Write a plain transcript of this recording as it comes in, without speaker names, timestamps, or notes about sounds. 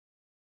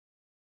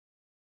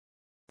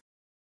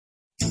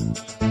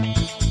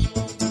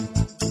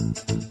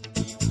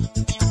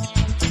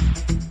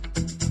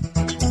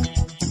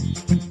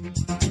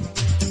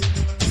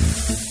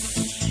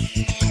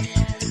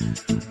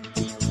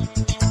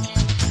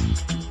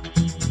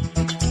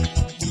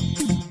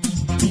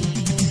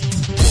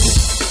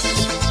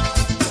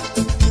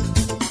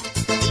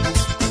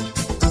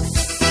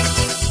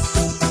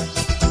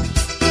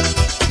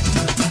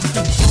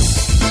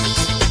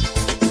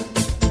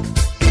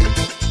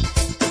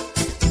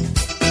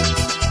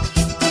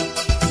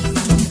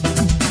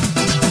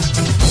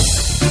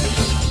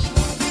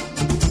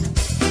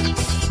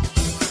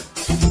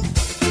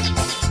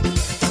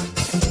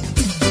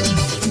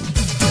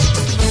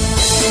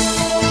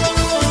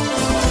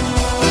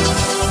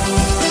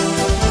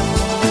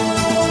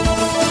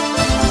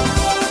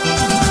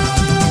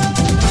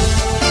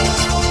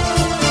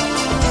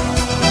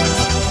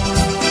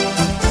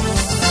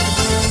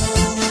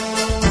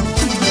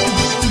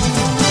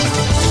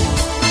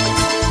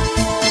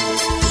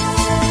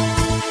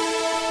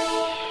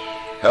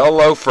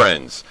Hello,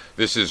 friends.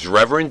 This is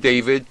Reverend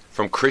David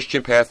from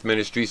Christian Path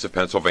Ministries of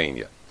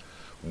Pennsylvania.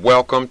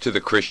 Welcome to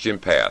the Christian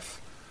Path.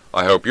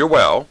 I hope you're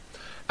well,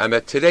 and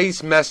that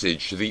today's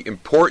message, the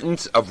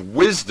importance of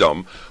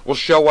wisdom, will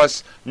show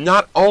us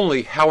not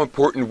only how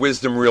important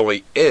wisdom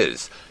really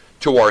is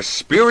to our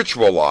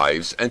spiritual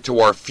lives and to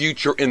our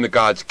future in the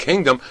God's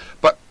kingdom,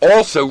 but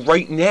also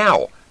right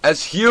now,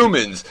 as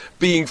humans,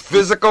 being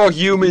physical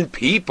human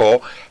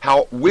people,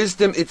 how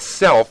wisdom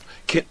itself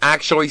can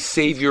actually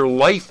save your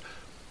life,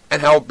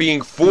 and how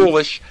being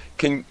foolish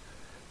can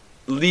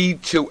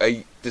lead to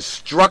a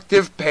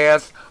destructive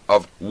path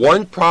of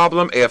one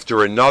problem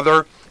after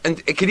another,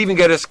 and it could even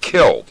get us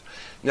killed.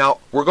 Now,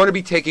 we're going to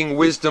be taking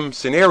wisdom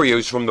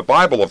scenarios from the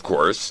Bible, of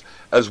course,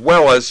 as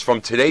well as from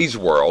today's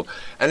world.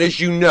 And as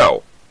you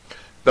know,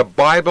 the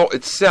Bible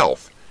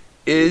itself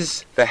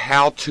is the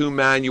how-to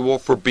manual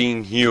for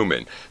being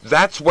human.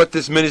 That's what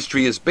this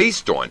ministry is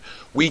based on.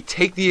 We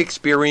take the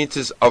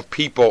experiences of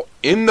people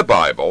in the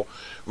Bible,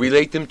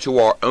 relate them to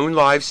our own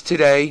lives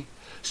today,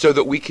 so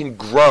that we can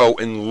grow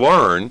and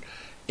learn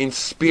in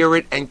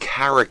spirit and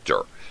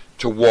character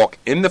to walk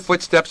in the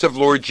footsteps of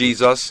Lord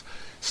Jesus,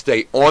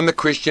 stay on the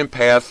Christian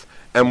path,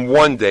 and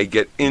one day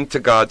get into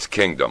God's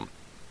kingdom.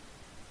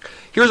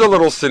 Here's a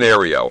little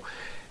scenario.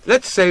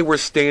 Let's say we're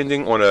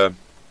standing on a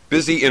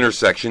busy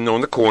intersection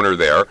on the corner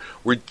there.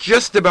 We're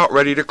just about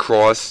ready to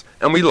cross,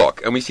 and we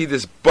look, and we see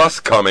this bus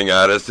coming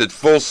at us at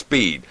full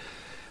speed.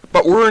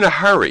 But we're in a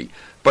hurry.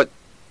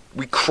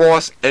 We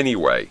cross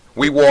anyway.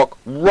 We walk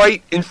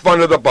right in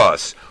front of the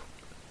bus.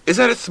 Is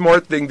that a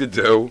smart thing to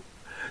do?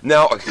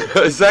 Now,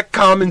 is that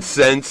common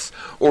sense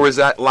or is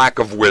that lack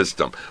of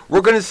wisdom?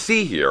 We're going to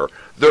see here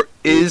there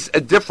is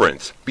a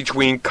difference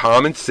between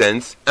common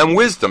sense and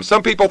wisdom.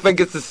 Some people think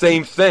it's the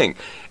same thing.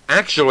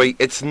 Actually,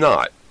 it's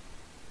not.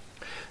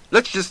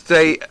 Let's just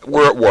say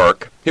we're at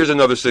work. Here's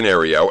another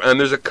scenario, and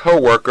there's a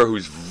coworker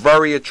who's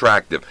very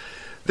attractive.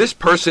 This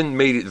person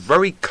made it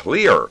very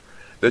clear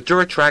that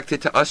they're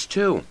attracted to us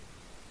too.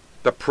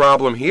 The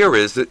problem here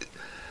is that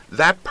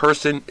that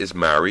person is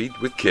married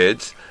with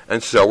kids,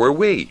 and so are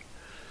we.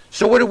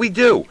 So what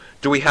do?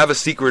 Do we have a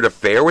secret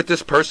affair with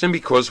this person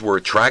because we're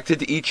attracted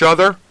to each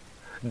other?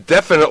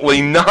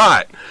 Definitely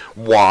not.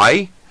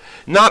 Why?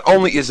 Not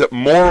only is it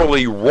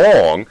morally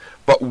wrong,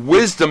 but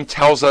wisdom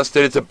tells us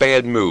that it's a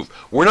bad move.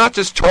 We're not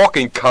just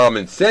talking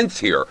common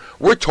sense here.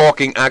 We're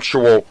talking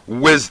actual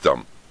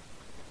wisdom.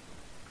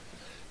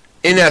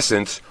 In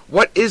essence,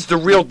 what is the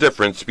real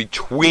difference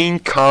between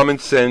common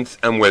sense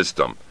and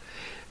wisdom?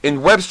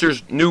 In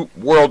Webster's New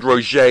World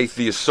Roget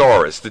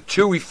Thesaurus, the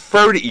two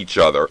refer to each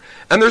other,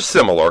 and they're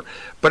similar,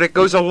 but it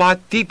goes a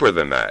lot deeper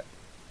than that.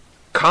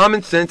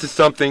 Common sense is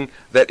something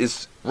that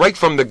is right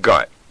from the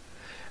gut,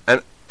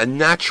 and a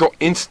natural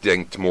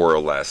instinct, more or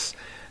less.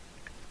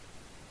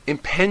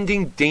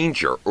 Impending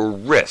danger or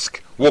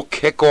risk will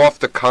kick off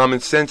the common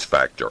sense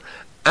factor.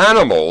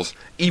 Animals,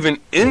 even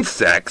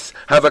insects,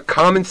 have a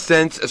common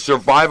sense, a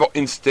survival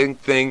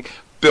instinct thing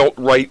built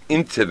right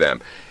into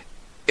them.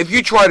 If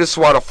you try to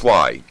swat a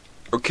fly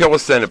or kill a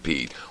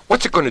centipede,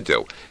 what's it going to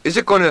do? Is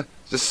it going to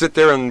just sit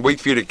there and wait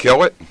for you to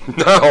kill it?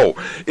 No.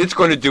 It's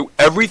going to do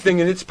everything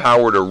in its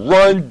power to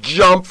run,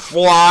 jump,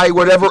 fly,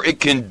 whatever it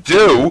can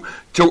do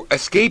to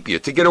escape you,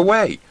 to get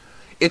away.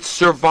 It's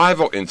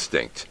survival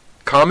instinct.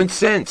 Common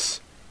sense.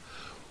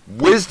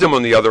 Wisdom,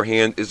 on the other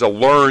hand, is a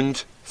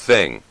learned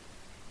thing.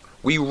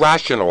 We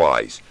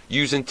rationalize,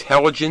 use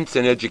intelligence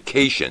and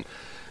education.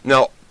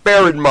 Now,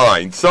 bear in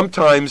mind,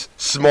 sometimes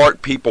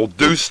smart people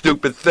do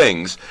stupid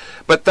things,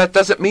 but that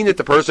doesn't mean that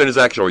the person is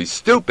actually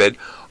stupid,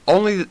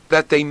 only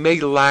that they may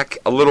lack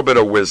a little bit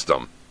of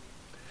wisdom.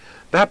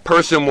 That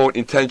person won't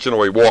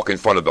intentionally walk in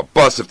front of the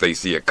bus if they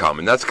see it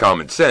coming. That's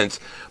common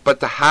sense. But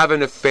to have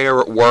an affair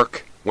at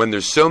work, when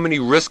there's so many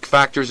risk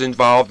factors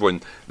involved,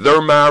 when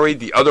they're married,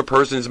 the other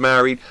person's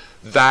married,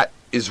 that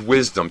is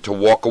wisdom, to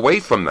walk away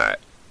from that.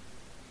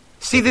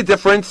 See the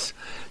difference?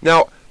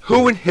 Now,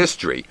 who in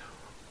history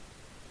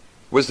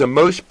was the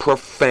most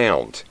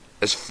profound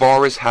as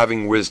far as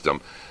having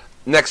wisdom?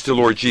 Next to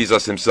Lord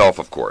Jesus himself,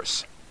 of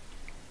course.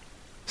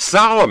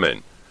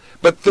 Solomon.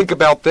 But think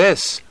about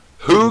this.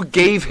 Who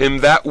gave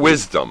him that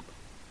wisdom?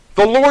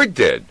 The Lord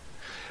did.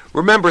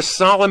 Remember,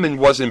 Solomon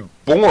wasn't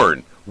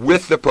born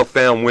with the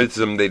profound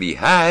wisdom that he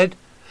had.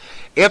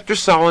 After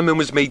Solomon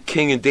was made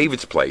king in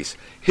David's place,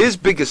 his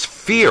biggest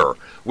fear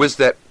was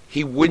that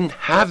he wouldn't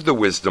have the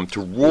wisdom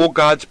to rule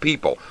God's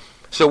people.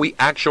 So he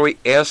actually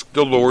asked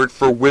the Lord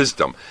for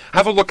wisdom.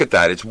 Have a look at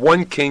that. It's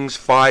 1 Kings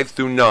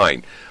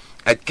 5-9.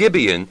 At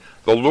Gibeon,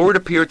 the Lord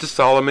appeared to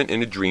Solomon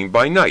in a dream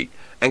by night.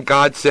 And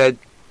God said,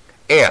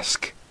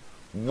 "Ask,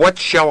 what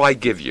shall I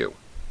give you?"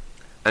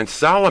 And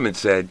Solomon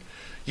said,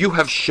 "You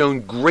have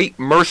shown great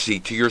mercy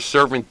to your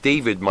servant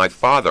David, my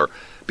father,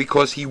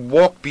 because he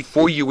walked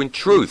before you in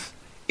truth,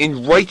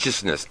 in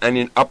righteousness, and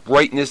in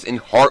uprightness in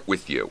heart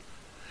with you.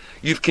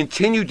 You've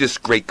continued this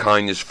great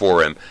kindness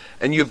for him,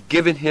 and you've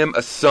given him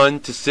a son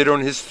to sit on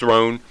his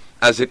throne,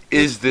 as it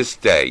is this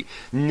day.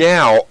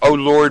 Now, O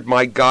Lord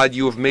my God,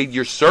 you have made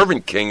your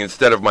servant king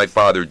instead of my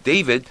father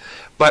David,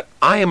 but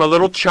I am a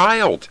little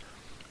child.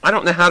 I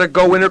don't know how to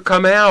go in or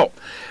come out.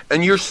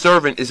 And your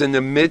servant is in the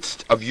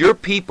midst of your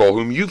people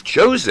whom you've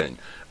chosen,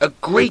 a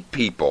great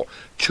people,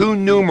 too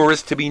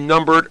numerous to be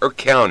numbered or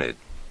counted.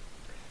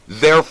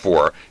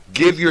 Therefore,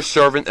 give your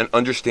servant an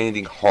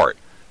understanding heart,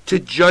 to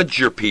judge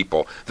your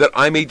people, that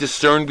I may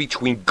discern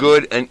between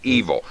good and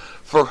evil.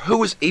 For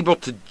who is able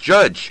to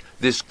judge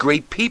this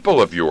great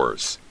people of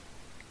yours?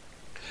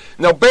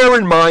 Now bear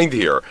in mind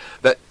here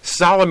that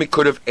Solomon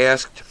could have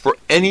asked for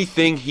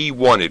anything he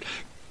wanted.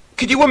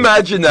 Could you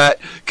imagine that?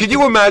 Could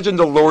you imagine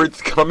the Lord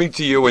coming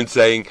to you and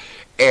saying,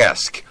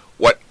 ask,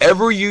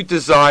 whatever you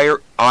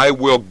desire, I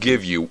will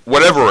give you,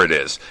 whatever it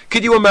is.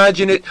 Could you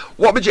imagine it?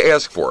 What would you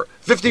ask for?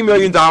 $50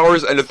 million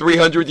and a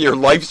 300-year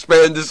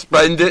lifespan to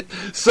spend it?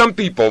 Some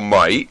people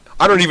might.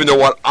 I don't even know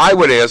what I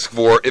would ask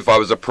for if I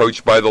was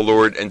approached by the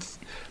Lord and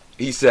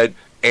he said,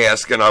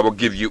 ask and I will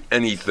give you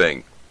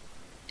anything.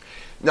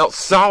 Now,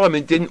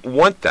 Solomon didn't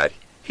want that.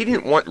 He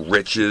didn't want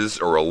riches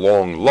or a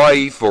long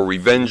life or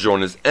revenge on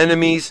his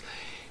enemies.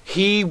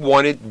 He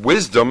wanted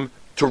wisdom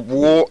to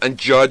rule and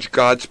judge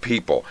God's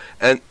people.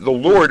 And the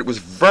Lord was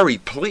very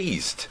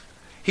pleased.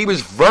 He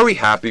was very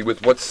happy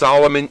with what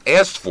Solomon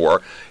asked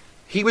for.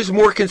 He was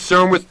more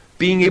concerned with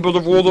being able to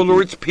rule the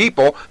Lord's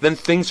people than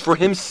things for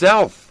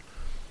himself.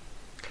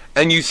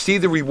 And you see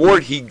the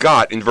reward he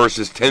got in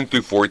verses 10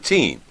 through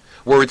 14,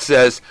 where it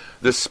says,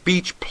 the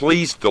speech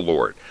pleased the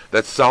Lord,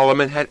 that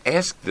Solomon had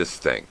asked this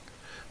thing.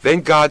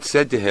 Then God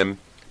said to him,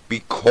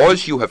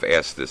 because you have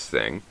asked this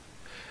thing,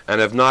 and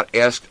have not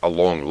asked a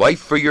long life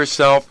for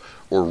yourself,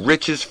 or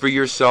riches for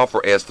yourself,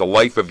 or asked the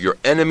life of your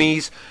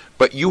enemies,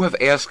 but you have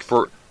asked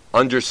for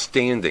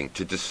understanding,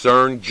 to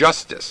discern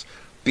justice.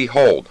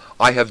 Behold,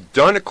 I have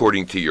done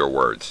according to your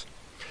words.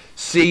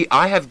 See,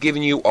 I have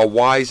given you a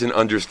wise and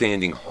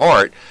understanding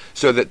heart,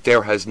 so that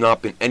there has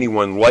not been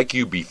anyone like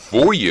you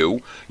before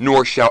you,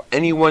 nor shall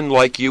anyone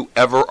like you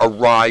ever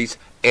arise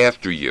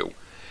after you.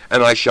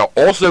 And I shall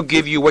also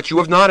give you what you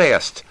have not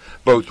asked,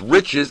 both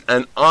riches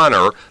and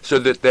honor, so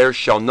that there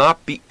shall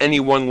not be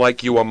anyone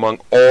like you among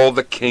all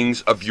the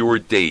kings of your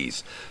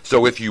days.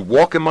 So if you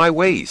walk in my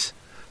ways,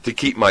 to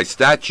keep my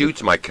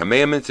statutes, my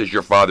commandments, as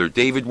your father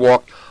David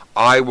walked,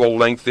 I will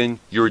lengthen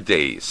your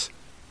days.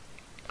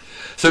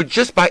 So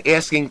just by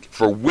asking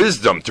for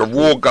wisdom to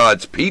rule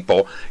God's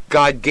people,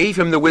 God gave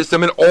him the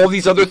wisdom in all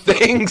these other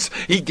things.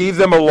 He gave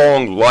them a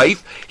long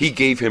life. He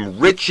gave him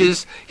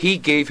riches. He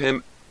gave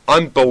him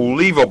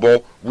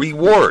unbelievable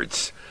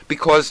rewards,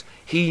 because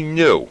he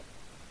knew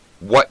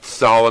what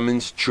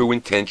Solomon's true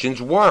intentions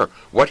were,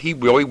 what he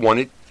really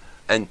wanted,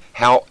 and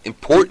how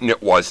important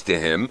it was to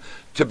him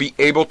to be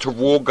able to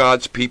rule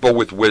God's people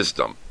with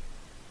wisdom.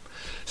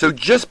 So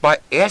just by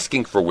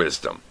asking for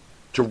wisdom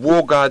to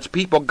rule God's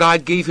people,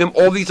 God gave him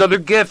all these other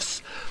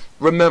gifts.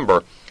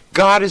 Remember,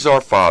 God is our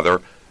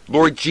Father,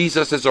 Lord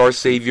Jesus is our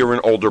Savior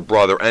and older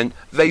brother, and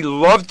they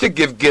love to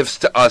give gifts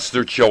to us,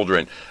 their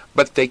children,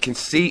 but they can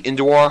see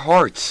into our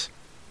hearts.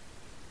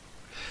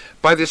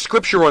 By the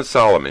scripture on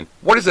Solomon,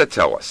 what does that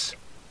tell us?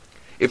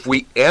 If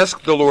we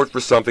ask the Lord for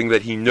something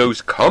that he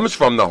knows comes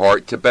from the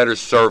heart to better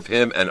serve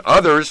him and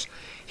others,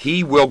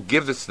 he will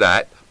give us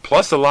that,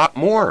 plus a lot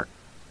more.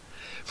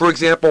 For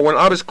example, when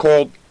I was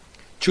called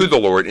to the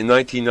Lord in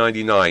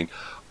 1999,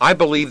 I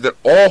believed that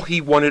all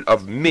he wanted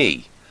of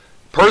me,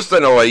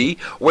 personally,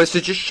 was to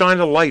just shine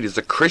a light as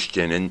a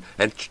Christian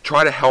and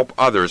try to help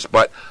others,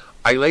 but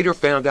I later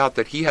found out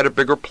that he had a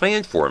bigger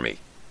plan for me.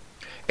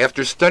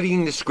 After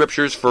studying the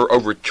scriptures for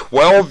over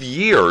 12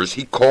 years,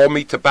 he called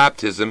me to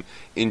baptism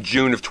in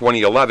June of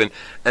 2011,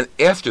 and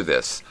after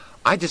this,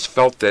 I just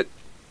felt that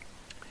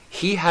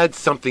he had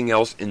something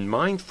else in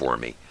mind for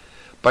me.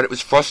 But it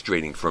was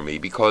frustrating for me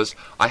because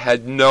I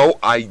had no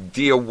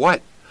idea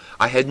what.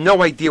 I had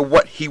no idea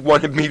what he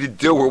wanted me to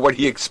do or what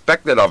he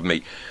expected of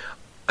me.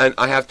 And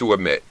I have to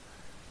admit,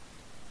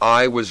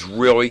 I was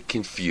really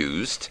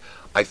confused.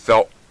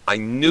 I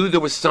knew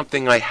there was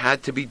something I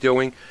had to be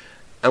doing,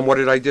 and what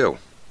did I do?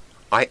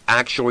 I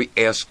actually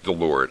asked the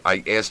Lord.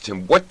 I asked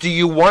him, what do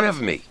you want of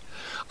me?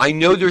 I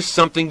know there's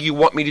something you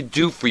want me to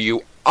do for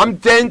you. I'm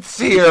dense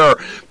here.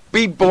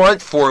 Be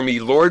blunt for me,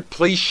 Lord.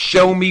 Please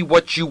show me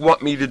what you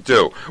want me to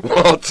do.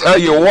 Well, I'll tell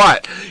you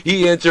what.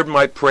 He answered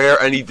my prayer,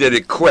 and he did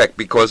it quick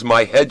because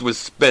my head was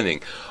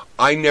spinning.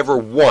 I never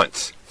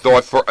once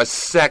thought for a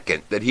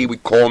second that he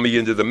would call me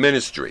into the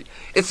ministry.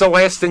 It's the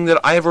last thing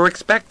that I ever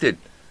expected.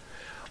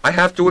 I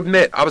have to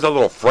admit, I was a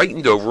little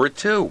frightened over it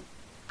too.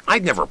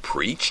 I'd never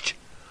preached,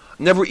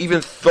 never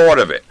even thought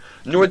of it,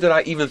 nor did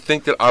I even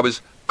think that I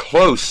was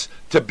close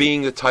to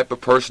being the type of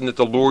person that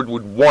the Lord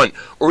would want,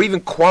 or even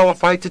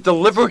qualified to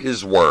deliver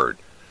his word.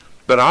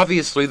 But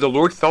obviously the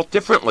Lord felt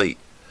differently.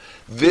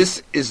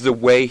 This is the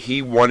way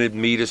he wanted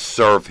me to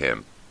serve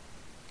him.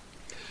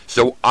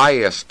 So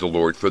I asked the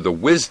Lord for the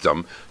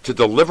wisdom to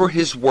deliver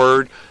his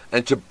word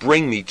and to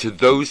bring me to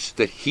those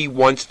that he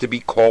wants to be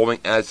calling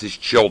as his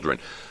children,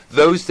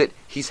 those that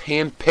he's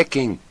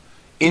handpicking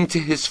into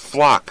his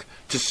flock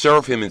to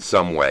serve him in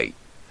some way,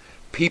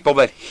 people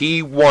that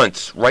he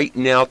wants right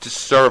now to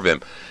serve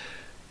him.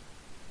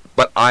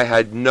 but I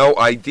had no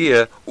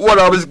idea what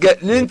I was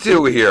getting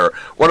into here.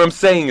 What I'm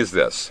saying is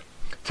this.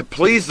 To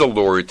please the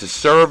Lord, to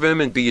serve Him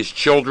and be His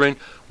children,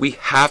 we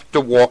have to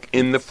walk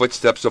in the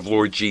footsteps of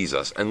Lord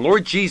Jesus. And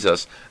Lord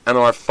Jesus and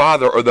our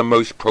Father are the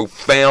most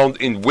profound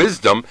in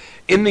wisdom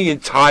in the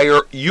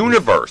entire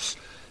universe.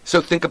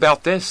 So think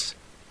about this.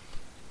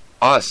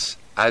 Us,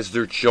 as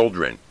their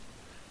children,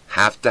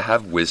 have to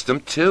have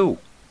wisdom too.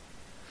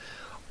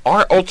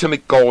 Our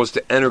ultimate goal is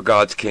to enter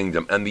God's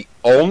kingdom, and the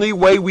only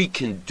way we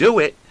can do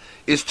it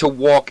is to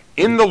walk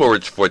in the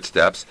Lord's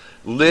footsteps,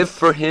 live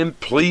for Him,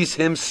 please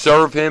Him,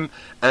 serve Him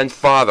and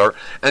Father,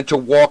 and to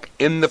walk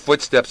in the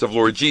footsteps of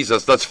Lord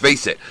Jesus. Let's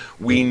face it,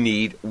 we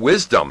need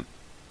wisdom.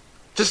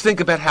 Just think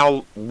about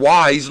how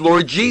wise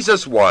Lord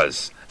Jesus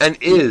was and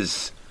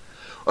is.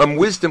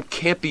 Wisdom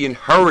can't be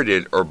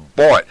inherited or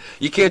bought.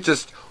 You can't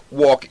just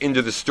walk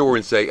into the store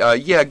and say,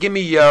 yeah, give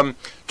me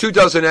 2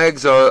 dozen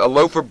eggs, a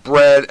loaf of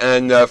bread,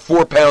 and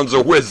 4 pounds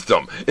of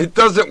wisdom. It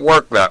doesn't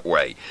work that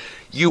way.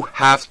 You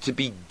have to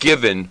be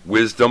given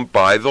wisdom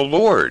by the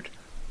Lord.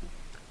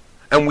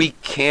 And we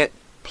can't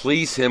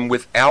please Him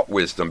without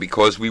wisdom,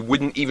 because we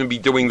wouldn't even be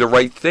doing the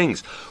right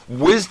things.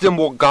 Wisdom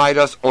will guide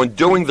us on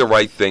doing the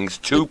right things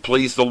to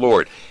please the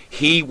Lord.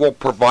 He will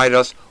provide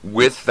us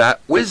with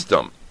that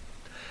wisdom.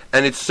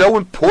 And it's so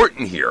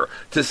important here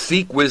to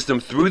seek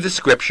wisdom through the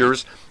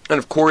Scriptures, and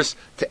of course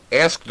to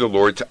ask the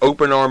Lord to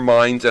open our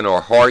minds and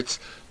our hearts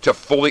to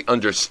fully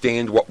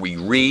understand what we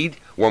read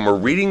when we're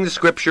reading the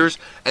Scriptures,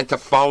 and to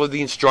follow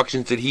the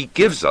instructions that He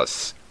gives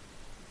us.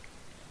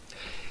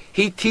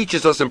 He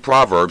teaches us in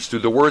Proverbs, through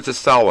the words of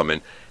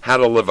Solomon, how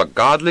to live a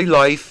godly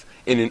life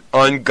in an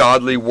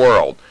ungodly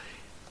world.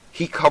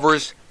 He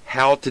covers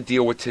how to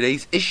deal with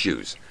today's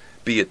issues,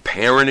 be it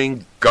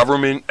parenting,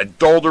 government,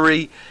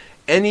 adultery,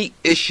 any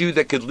issue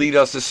that could lead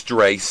us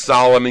astray.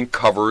 Solomon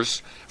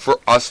covers for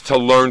us to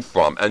learn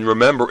from. And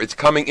remember, it's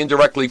coming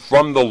indirectly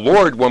from the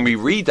Lord when we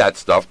read that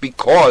stuff,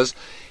 because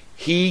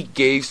He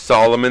gave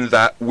Solomon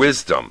that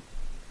wisdom.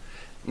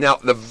 Now,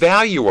 the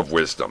value of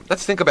wisdom,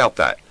 let's think about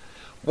that.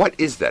 What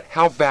is that?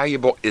 How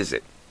valuable is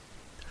it?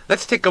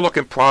 Let's take a look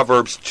in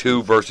Proverbs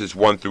 2, verses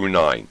 1 through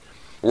 9,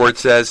 where it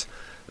says,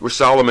 where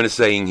Solomon is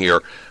saying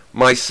here,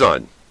 "My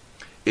son,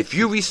 if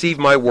you receive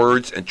my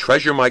words and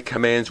treasure my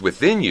commands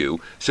within you,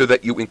 so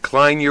that you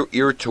incline your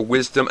ear to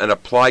wisdom and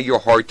apply your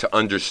heart to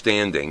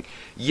understanding,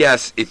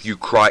 yes, if you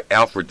cry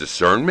out for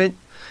discernment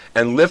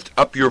and lift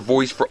up your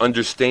voice for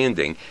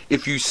understanding,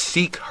 if you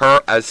seek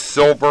her as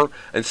silver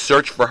and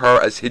search for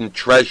her as hidden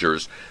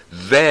treasures,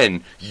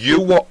 then you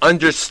will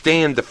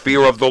understand the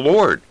fear of the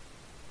Lord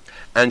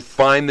and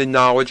find the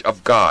knowledge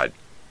of God.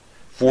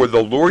 For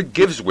the Lord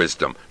gives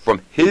wisdom.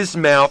 From His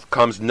mouth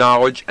comes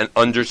knowledge and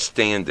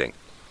understanding.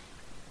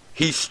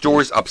 He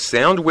stores up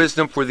sound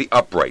wisdom for the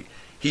upright.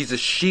 He's a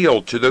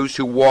shield to those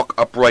who walk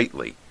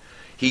uprightly.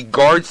 He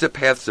guards the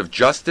paths of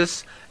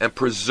justice and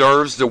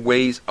preserves the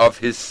ways of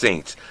His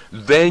saints.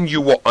 Then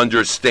you will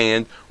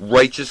understand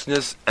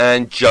righteousness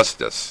and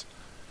justice."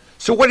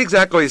 So what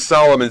exactly is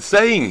Solomon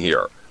saying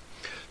here?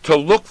 To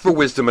look for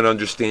wisdom and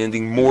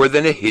understanding more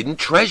than a hidden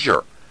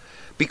treasure.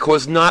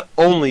 Because not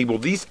only will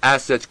these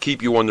assets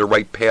keep you on the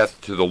right path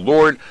to the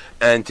Lord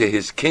and to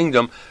His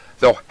kingdom,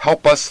 they'll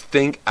help us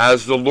think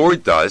as the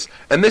Lord does.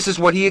 And this is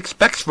what He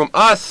expects from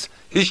us,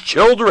 His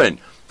children,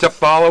 to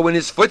follow in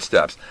His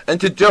footsteps.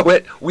 And to do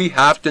it, we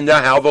have to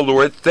know how the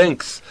Lord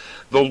thinks.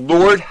 The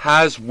Lord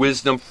has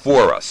wisdom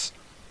for us.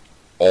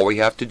 All we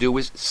have to do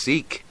is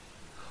seek.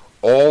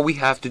 All we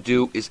have to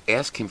do is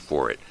ask Him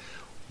for it.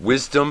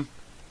 Wisdom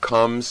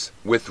comes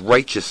with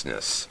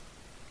righteousness.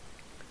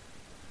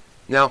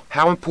 Now,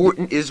 how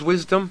important is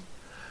wisdom?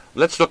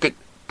 Let's look at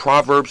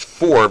Proverbs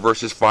 4,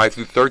 verses 5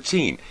 through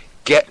 13.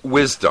 Get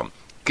wisdom.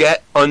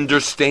 Get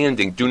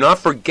understanding. Do not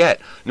forget,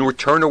 nor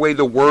turn away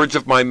the words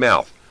of my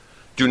mouth.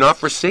 Do not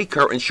forsake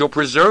her, and she'll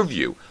preserve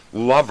you.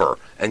 Love her,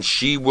 and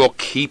she will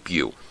keep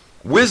you.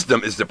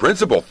 Wisdom is the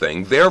principal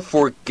thing.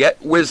 Therefore,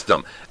 get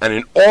wisdom. And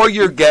in all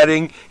you're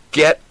getting,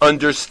 get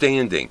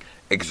understanding.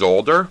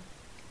 Exalt her,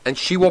 and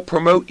she will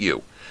promote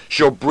you.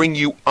 She'll bring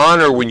you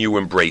honor when you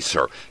embrace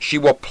her. She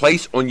will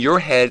place on your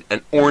head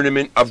an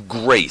ornament of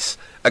grace.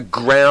 A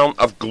crown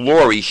of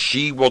glory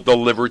she will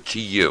deliver to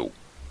you.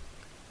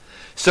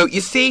 So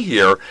you see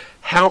here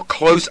how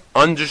close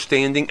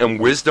understanding and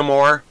wisdom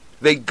are.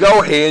 They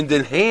go hand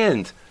in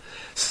hand.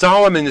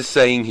 Solomon is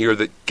saying here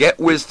that get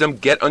wisdom,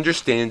 get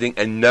understanding,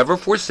 and never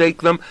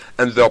forsake them,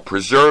 and they'll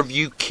preserve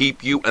you,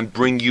 keep you, and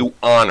bring you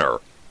honor.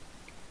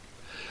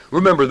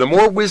 Remember, the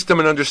more wisdom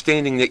and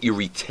understanding that you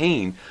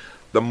retain,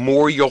 the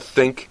more you'll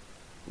think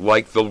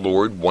like the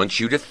Lord wants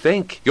you to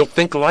think. You'll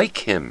think like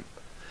Him.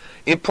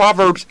 In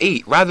Proverbs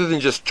 8, rather than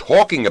just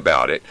talking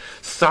about it,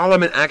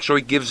 Solomon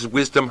actually gives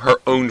wisdom her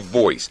own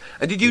voice.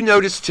 And did you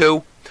notice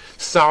too,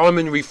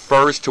 Solomon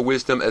refers to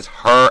wisdom as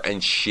her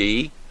and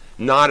she,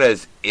 not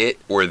as it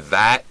or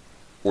that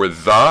or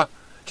the.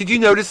 Did you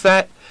notice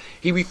that?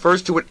 He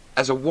refers to it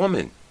as a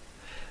woman.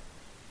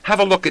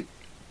 Have a look at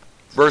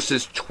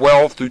verses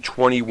 12 through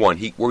 21,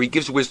 where he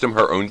gives wisdom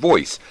her own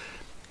voice.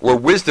 where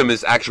wisdom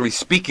is actually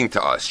speaking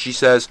to us. She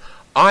says,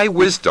 I,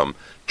 wisdom,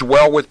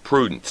 dwell with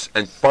prudence,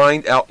 and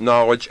find out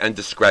knowledge and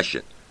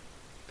discretion.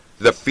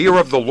 The fear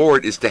of the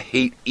Lord is to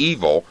hate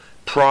evil,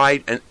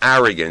 pride and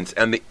arrogance,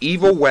 and the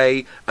evil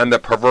way and the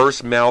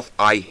perverse mouth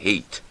I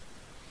hate.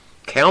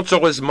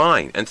 Counsel is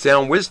mine, and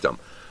sound wisdom.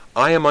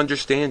 I am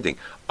understanding.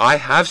 I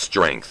have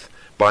strength.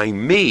 By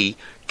me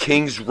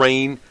kings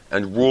reign,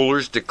 and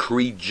rulers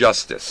decree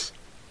justice.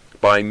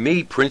 By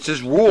me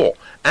princes rule,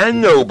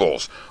 and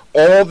nobles,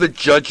 all the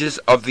judges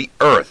of the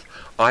earth.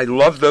 I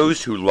love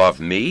those who love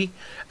me,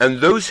 and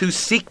those who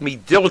seek me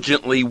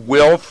diligently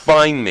will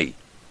find me.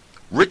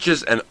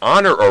 Riches and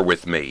honor are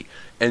with me,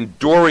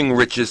 enduring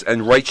riches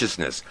and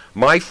righteousness.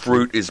 My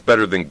fruit is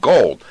better than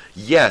gold,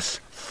 yes,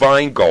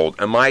 fine gold,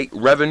 and my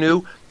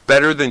revenue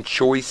better than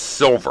choice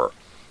silver.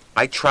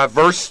 I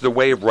traverse the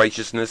way of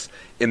righteousness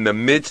in the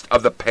midst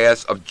of the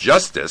paths of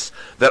justice,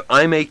 that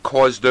I may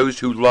cause those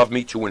who love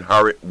me to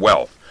inherit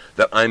wealth,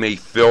 that I may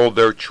fill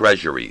their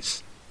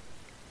treasuries.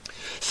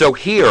 So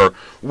here,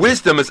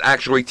 wisdom is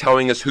actually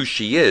telling us who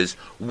she is,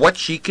 what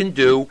she can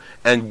do,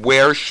 and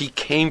where she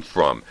came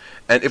from.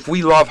 And if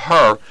we love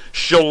her,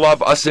 she'll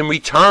love us in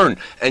return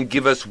and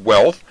give us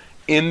wealth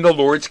in the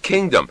Lord's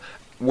kingdom,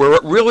 where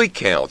it really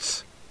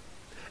counts.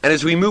 And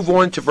as we move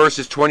on to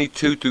verses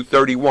 22 through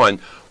 31,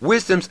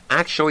 wisdom's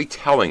actually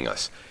telling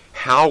us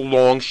how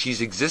long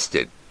she's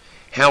existed,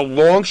 how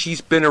long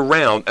she's been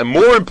around, and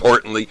more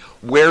importantly,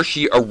 where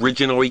she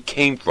originally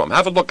came from.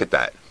 Have a look at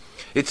that.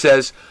 It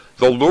says,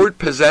 the Lord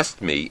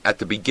possessed me at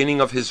the beginning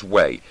of his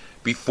way,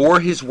 before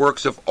his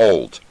works of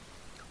old.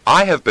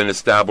 I have been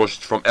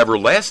established from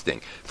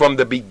everlasting, from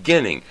the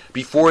beginning,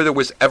 before there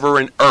was ever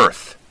an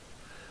earth.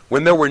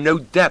 When there were no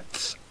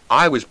depths,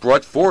 I was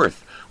brought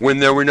forth. When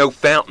there were no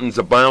fountains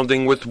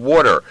abounding with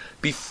water,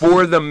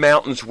 before the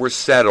mountains were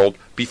settled,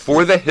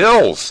 before the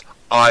hills,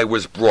 I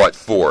was brought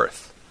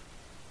forth.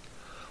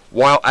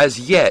 While as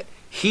yet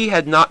he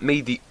had not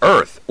made the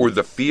earth, or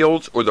the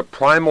fields, or the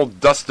primal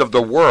dust of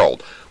the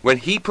world, when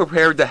he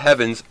prepared the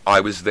heavens,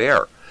 I was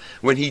there.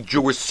 When he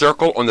drew a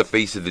circle on the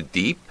face of the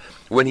deep,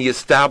 when he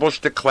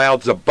established the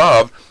clouds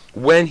above,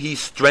 when he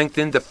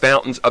strengthened the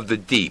fountains of the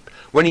deep,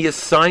 when he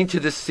assigned to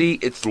the sea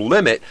its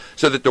limit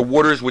so that the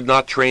waters would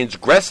not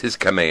transgress his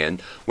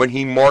command, when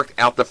he marked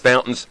out the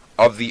fountains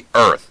of the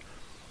earth.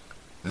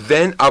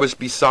 Then I was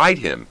beside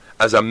him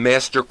as a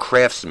master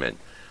craftsman,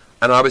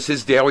 and I was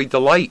his daily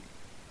delight,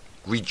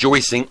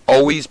 rejoicing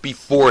always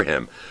before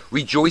him,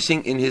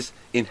 rejoicing in his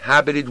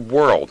inhabited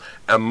world,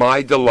 and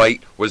my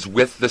delight was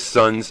with the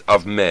sons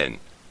of men.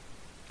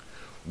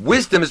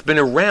 Wisdom has been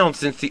around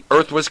since the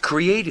earth was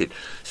created.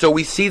 So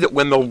we see that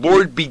when the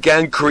Lord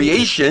began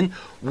creation,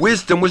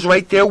 wisdom was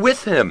right there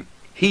with him.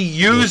 He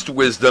used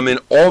wisdom in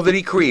all that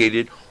he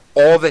created,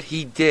 all that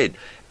he did.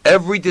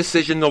 Every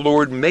decision the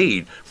Lord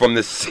made, from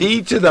the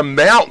sea to the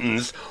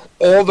mountains,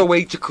 all the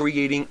way to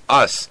creating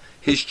us,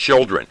 his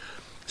children.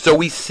 So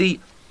we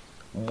see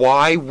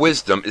why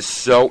wisdom is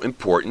so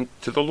important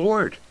to the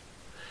Lord.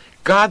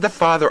 God the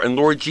Father and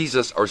Lord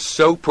Jesus are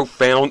so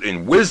profound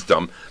in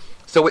wisdom,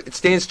 so it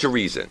stands to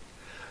reason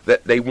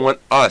that they want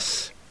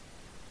us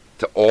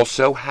to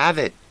also have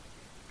it.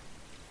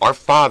 Our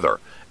Father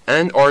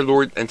and our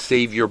Lord and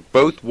Savior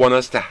both want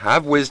us to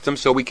have wisdom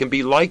so we can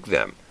be like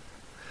them.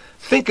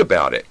 Think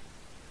about it.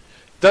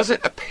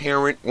 Doesn't a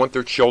parent want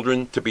their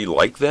children to be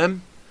like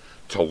them?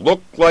 To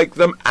look like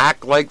them,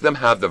 act like them,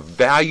 have the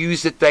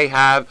values that they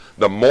have,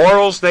 the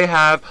morals they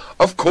have?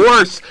 Of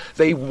course,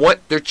 they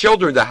want their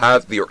children to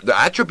have the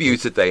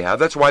attributes that they have.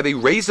 That's why they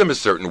raise them a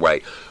certain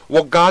way.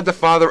 Well, God the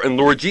Father and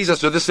Lord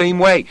Jesus are the same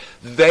way.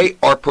 They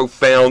are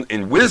profound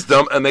in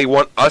wisdom, and they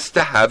want us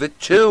to have it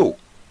too.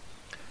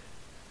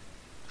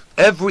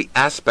 Every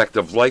aspect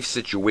of life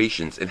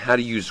situations and how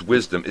to use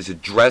wisdom is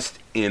addressed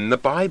in the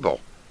Bible.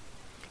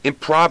 In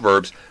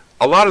Proverbs,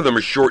 a lot of them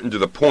are shortened to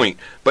the point,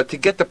 but to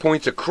get the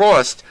points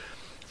across,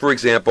 for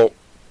example,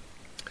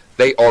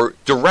 they are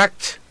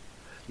direct.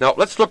 Now,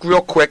 let's look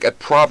real quick at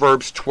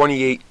Proverbs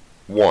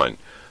 28:1.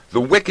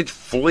 The wicked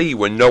flee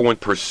when no one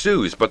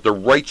pursues, but the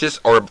righteous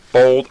are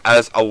bold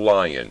as a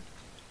lion.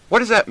 What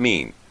does that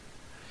mean?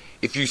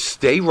 If you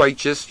stay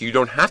righteous, you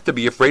don't have to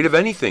be afraid of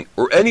anything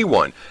or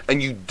anyone,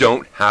 and you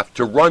don't have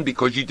to run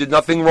because you did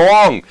nothing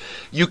wrong.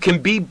 You can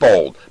be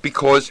bold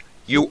because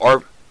you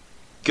are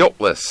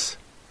guiltless,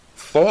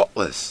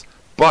 faultless.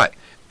 But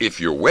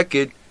if you're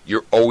wicked,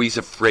 you're always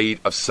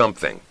afraid of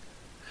something.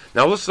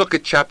 Now let's look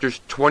at chapter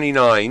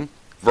 29,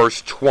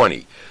 verse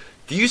 20.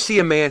 Do you see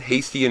a man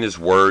hasty in his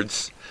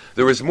words?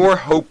 There is more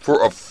hope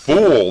for a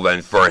fool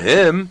than for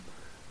him.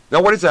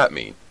 Now what does that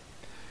mean?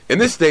 In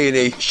this day and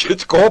age,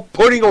 it's called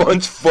putting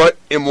one's foot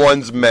in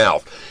one's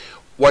mouth.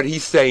 What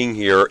he's saying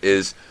here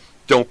is,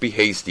 don't be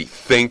hasty.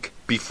 Think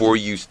before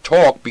you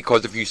talk,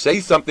 because if you say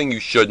something you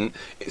shouldn't,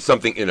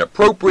 something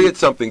inappropriate,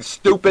 something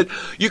stupid,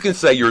 you can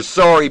say you're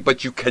sorry,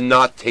 but you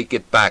cannot take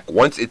it back.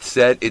 Once it's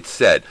said, it's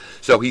said.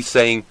 So he's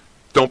saying,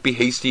 don't be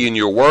hasty in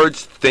your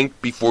words. Think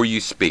before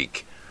you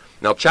speak.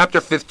 Now, chapter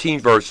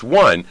 15, verse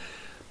 1,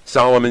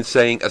 Solomon's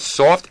saying, a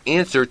soft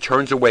answer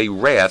turns away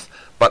wrath,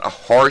 but a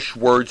harsh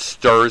word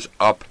stirs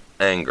up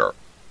anger.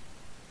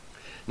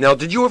 Now,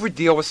 did you ever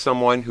deal with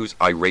someone who's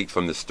irate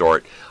from the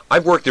start?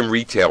 I've worked in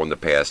retail in the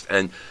past,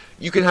 and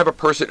you can have a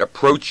person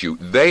approach you.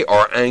 They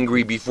are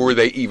angry before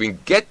they even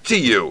get to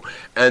you.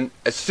 And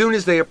as soon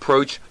as they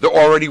approach, they're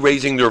already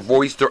raising their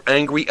voice. They're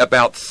angry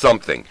about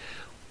something.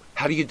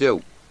 How do you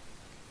do?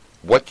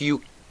 What do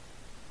you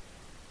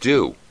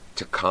do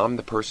to calm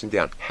the person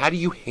down? How do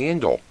you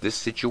handle this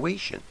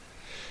situation?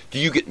 Do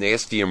you get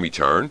nasty in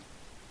return?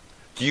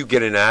 Do you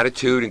get an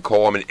attitude and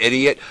call him an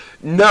idiot?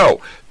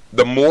 No.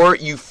 The more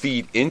you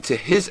feed into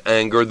his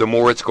anger, the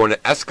more it's going to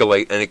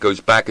escalate, and it goes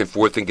back and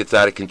forth and gets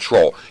out of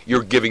control.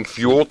 You're giving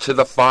fuel to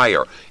the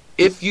fire.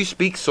 If you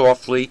speak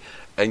softly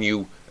and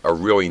you are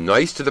really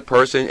nice to the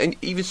person and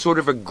even sort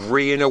of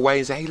agree in a way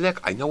and say, hey, look,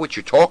 I know what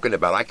you're talking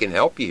about. I can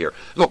help you here.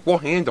 Look, we'll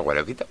handle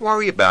it. Don't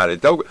worry about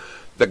it.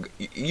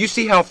 You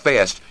see how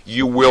fast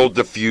you will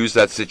diffuse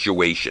that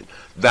situation.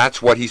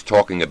 That's what he's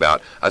talking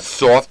about. A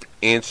soft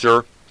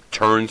answer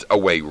turns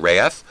away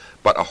wrath,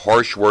 but a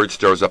harsh word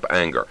stirs up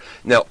anger.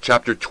 Now,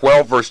 chapter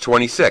 12, verse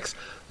 26.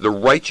 The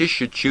righteous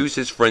should choose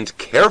his friends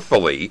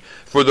carefully,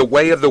 for the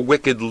way of the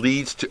wicked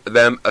leads to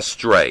them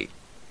astray.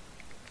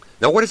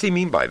 Now, what does he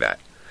mean by that?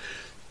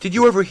 Did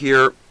you ever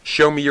hear,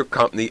 show me your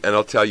company and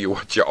I'll tell you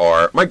what you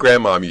are? My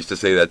grandmom used to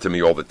say that to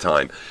me all the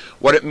time.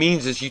 What it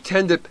means is you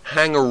tend to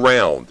hang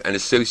around and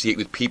associate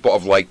with people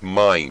of like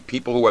mind,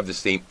 people who have the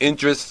same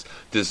interests,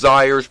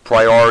 desires,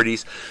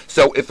 priorities.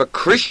 So if a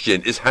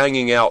Christian is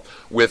hanging out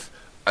with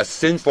a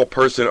sinful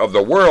person of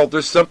the world,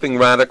 there's something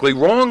radically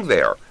wrong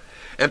there.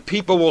 And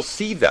people will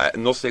see that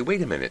and they'll say,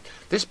 wait a minute,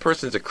 this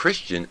person's a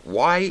Christian.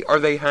 Why are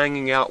they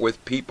hanging out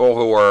with people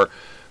who are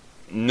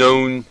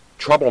known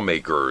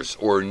troublemakers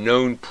or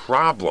known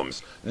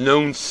problems,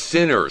 known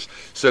sinners?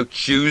 So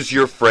choose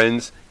your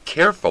friends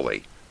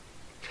carefully.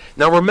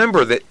 Now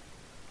remember that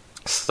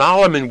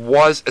Solomon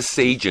was a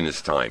sage in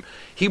his time.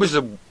 He was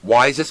the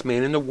wisest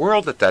man in the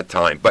world at that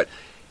time, but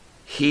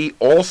he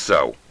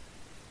also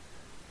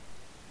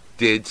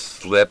did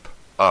slip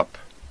up.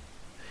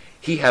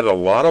 He had a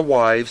lot of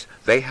wives,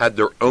 they had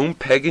their own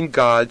pagan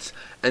gods,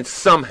 and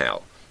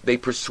somehow they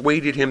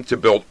persuaded him to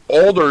build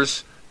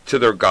altars to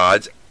their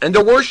gods and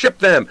to worship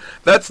them.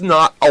 That's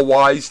not a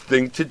wise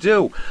thing to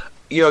do.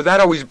 You know, that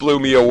always blew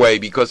me away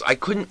because I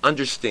couldn't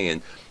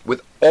understand,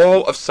 with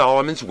all of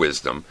Solomon's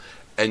wisdom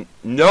and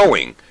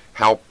knowing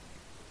how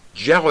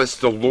jealous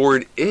the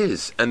Lord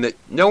is, and that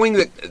knowing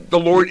that the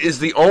Lord is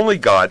the only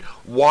God,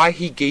 why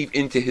he gave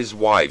in to his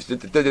wives.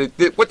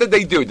 What did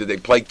they do? Did they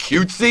play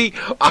cutesy?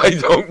 I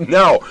don't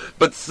know.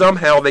 But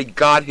somehow they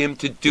got him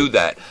to do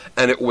that,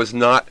 and it was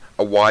not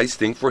a wise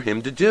thing for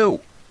him to do.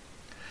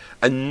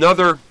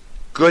 Another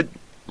good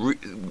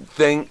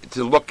thing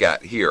to look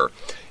at here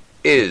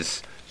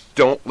is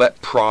don't let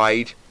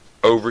pride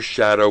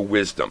overshadow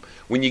wisdom.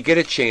 When you get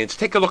a chance,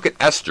 take a look at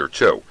Esther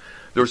too.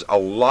 There's a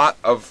lot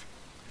of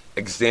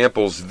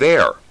examples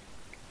there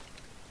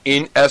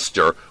in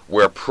Esther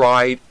where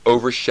pride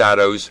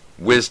overshadows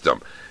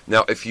wisdom.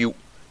 Now, if you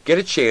get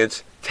a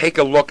chance, take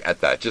a look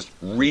at that. Just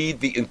read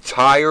the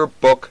entire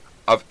book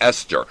of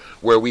Esther,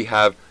 where we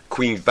have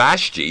Queen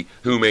Vashti,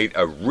 who made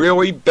a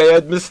really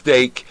bad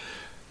mistake.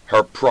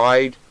 Her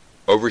pride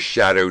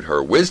overshadowed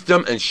her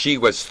wisdom, and she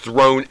was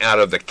thrown out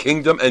of the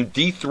kingdom and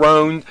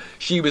dethroned.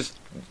 She was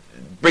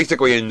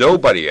basically a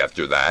nobody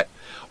after that.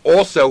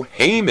 Also,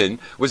 Haman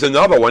was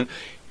another one.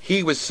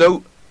 He was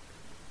so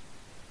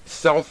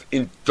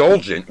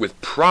self-indulgent with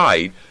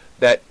pride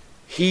that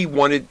he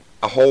wanted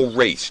a whole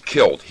race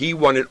killed. He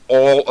wanted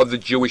all of the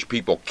Jewish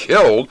people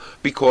killed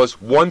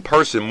because one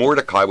person,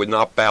 Mordecai, would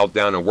not bow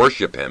down and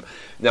worship him.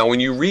 Now, when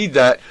you read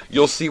that,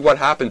 you'll see what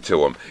happened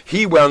to him.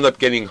 He wound up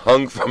getting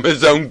hung from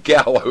his own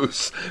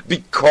gallows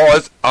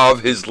because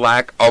of his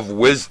lack of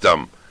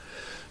wisdom.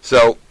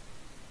 So,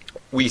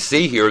 we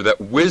see here that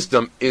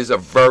wisdom is a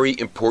very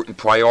important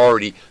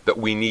priority that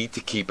we need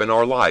to keep in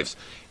our lives.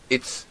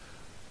 It's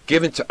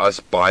given to us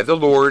by the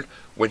Lord.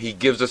 When he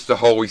gives us the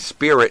Holy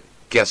Spirit,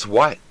 guess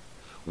what?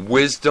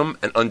 Wisdom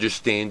and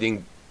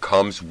understanding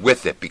comes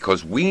with it,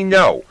 because we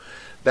know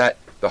that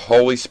the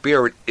Holy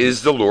Spirit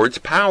is the Lord's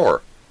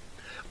power.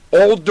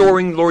 All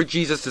during Lord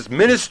Jesus'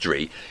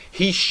 ministry,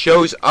 he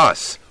shows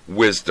us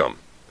wisdom.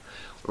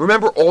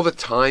 Remember all the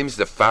times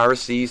the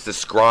Pharisees, the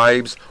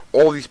scribes,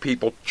 all these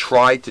people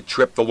tried to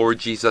trip the Lord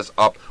Jesus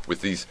up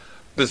with these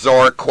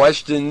bizarre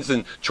questions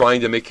and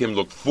trying to make him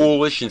look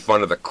foolish in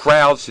front of the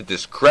crowds to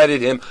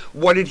discredit him.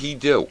 What did he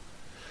do?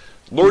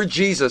 Lord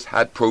Jesus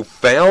had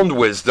profound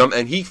wisdom,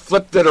 and he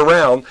flipped it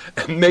around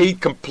and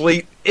made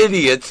complete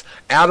idiots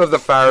out of the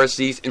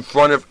Pharisees in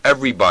front of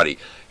everybody.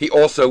 He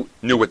also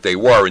knew what they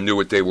were and knew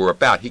what they were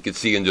about. He could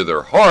see into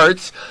their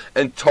hearts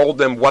and told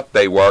them what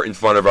they were in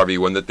front of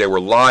everyone, that they were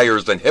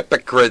liars and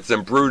hypocrites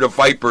and brood of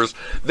vipers.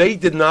 They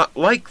did not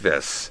like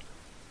this.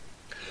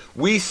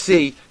 We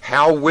see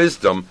how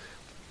wisdom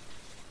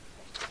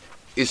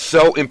is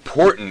so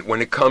important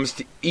when it comes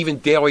to even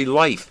daily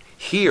life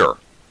here.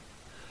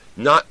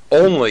 Not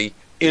only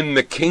in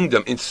the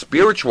kingdom in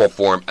spiritual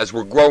form. As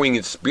we're growing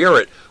in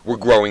spirit, we're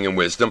growing in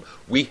wisdom.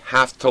 We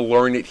have to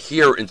learn it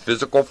here in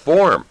physical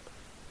form.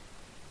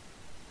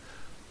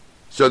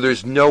 So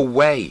there's no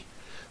way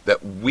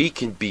that we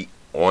can be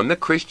on the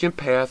Christian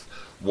path,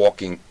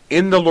 walking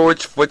in the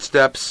Lord's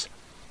footsteps,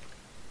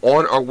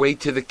 on our way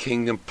to the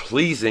kingdom,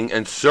 pleasing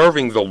and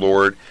serving the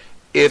Lord,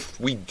 if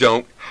we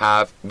don't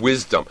have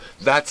wisdom.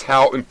 That's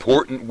how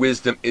important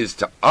wisdom is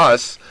to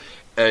us,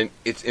 and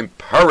it's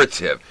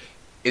imperative.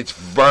 It's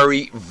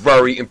very,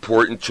 very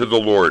important to the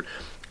Lord.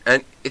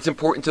 And it's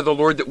important to the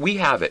Lord that we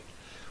have it.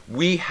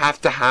 We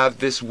have to have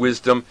this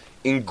wisdom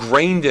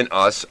ingrained in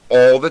us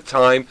all the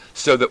time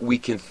so that we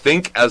can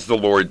think as the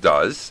Lord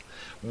does,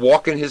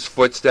 walk in His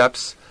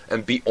footsteps,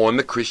 and be on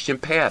the Christian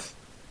path.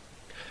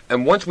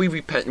 And once we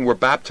repent and we're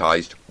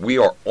baptized, we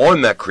are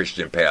on that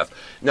Christian path.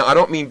 Now, I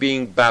don't mean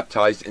being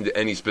baptized into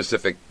any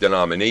specific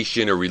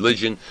denomination or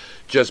religion,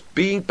 just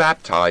being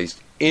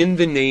baptized in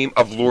the name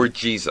of Lord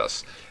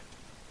Jesus.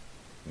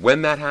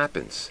 When that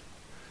happens,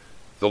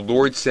 the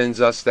Lord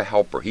sends us the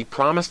Helper. He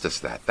promised us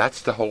that.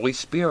 That's the Holy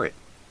Spirit.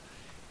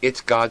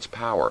 It's God's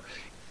power.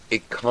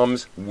 It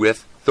comes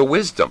with the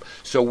wisdom.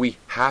 So we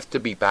have to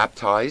be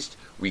baptized,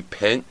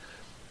 repent,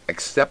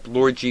 accept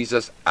Lord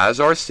Jesus as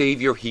our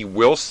Savior. He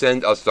will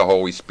send us the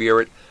Holy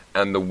Spirit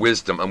and the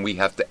wisdom, and we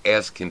have to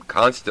ask Him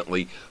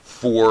constantly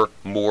for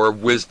more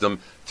wisdom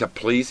to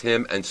please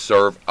Him and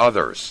serve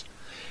others.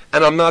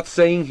 And I'm not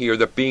saying here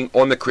that being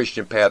on the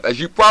Christian path, as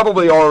you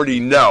probably already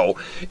know,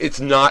 it's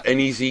not an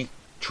easy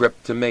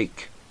trip to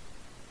make.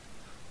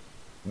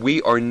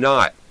 We are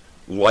not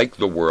like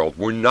the world.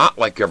 We're not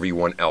like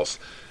everyone else.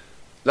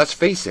 Let's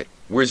face it,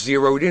 we're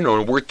zeroed in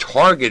on, we're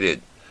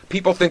targeted.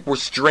 People think we're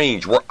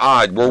strange, we're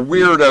odd, we're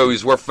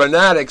weirdos, we're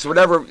fanatics,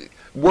 whatever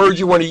word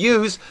you want to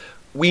use.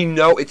 We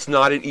know it's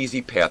not an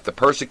easy path. The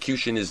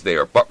persecution is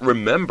there. But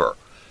remember,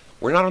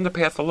 we're not on the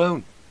path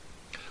alone.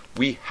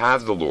 We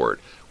have the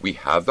Lord. We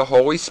have the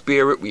Holy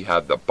Spirit. We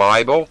have the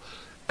Bible.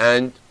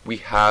 And we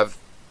have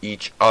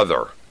each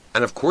other.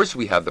 And of course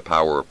we have the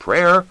power of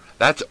prayer.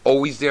 That's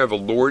always there. The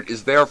Lord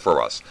is there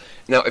for us.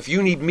 Now, if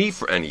you need me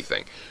for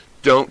anything,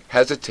 don't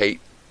hesitate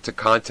to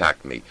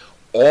contact me.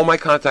 All my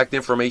contact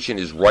information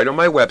is right on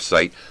my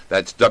website.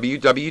 That's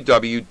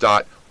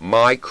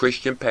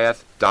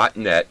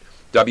www.mychristianpath.net,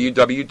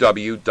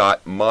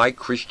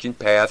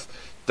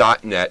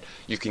 www.mychristianpath.net.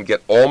 You can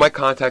get all my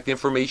contact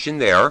information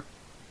there.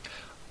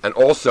 And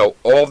also,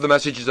 all of the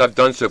messages I've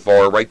done so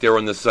far are right there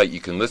on the site.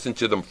 You can listen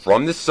to them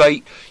from the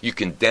site. You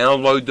can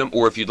download them,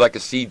 or if you'd like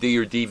a CD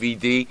or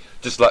DVD,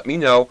 just let me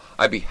know.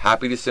 I'd be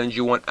happy to send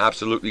you one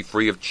absolutely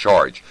free of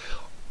charge.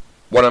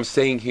 What I'm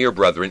saying here,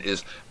 brethren,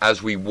 is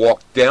as we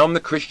walk down the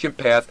Christian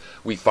path,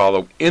 we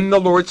follow in the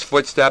Lord's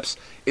footsteps.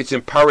 It's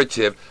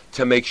imperative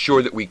to make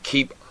sure that we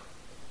keep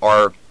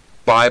our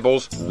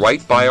Bibles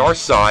right by our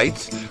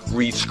sides,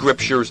 read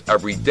scriptures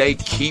every day,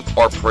 keep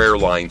our prayer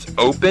lines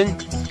open,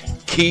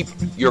 keep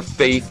your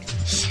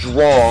faith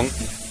strong,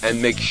 and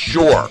make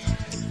sure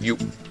you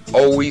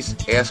always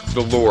ask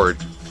the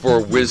Lord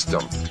for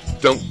wisdom.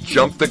 Don't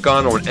jump the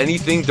gun on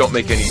anything. Don't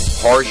make any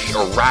harsh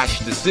or rash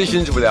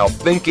decisions without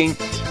thinking.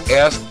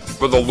 Ask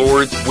for the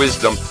Lord's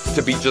wisdom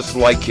to be just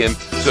like Him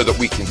so that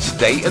we can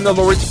stay in the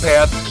Lord's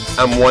path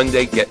and one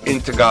day get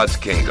into God's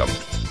kingdom.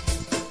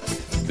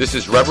 This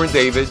is Reverend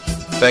David.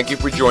 Thank you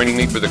for joining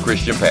me for the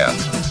Christian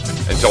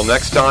Path. Until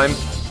next time,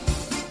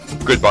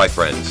 goodbye,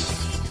 friends.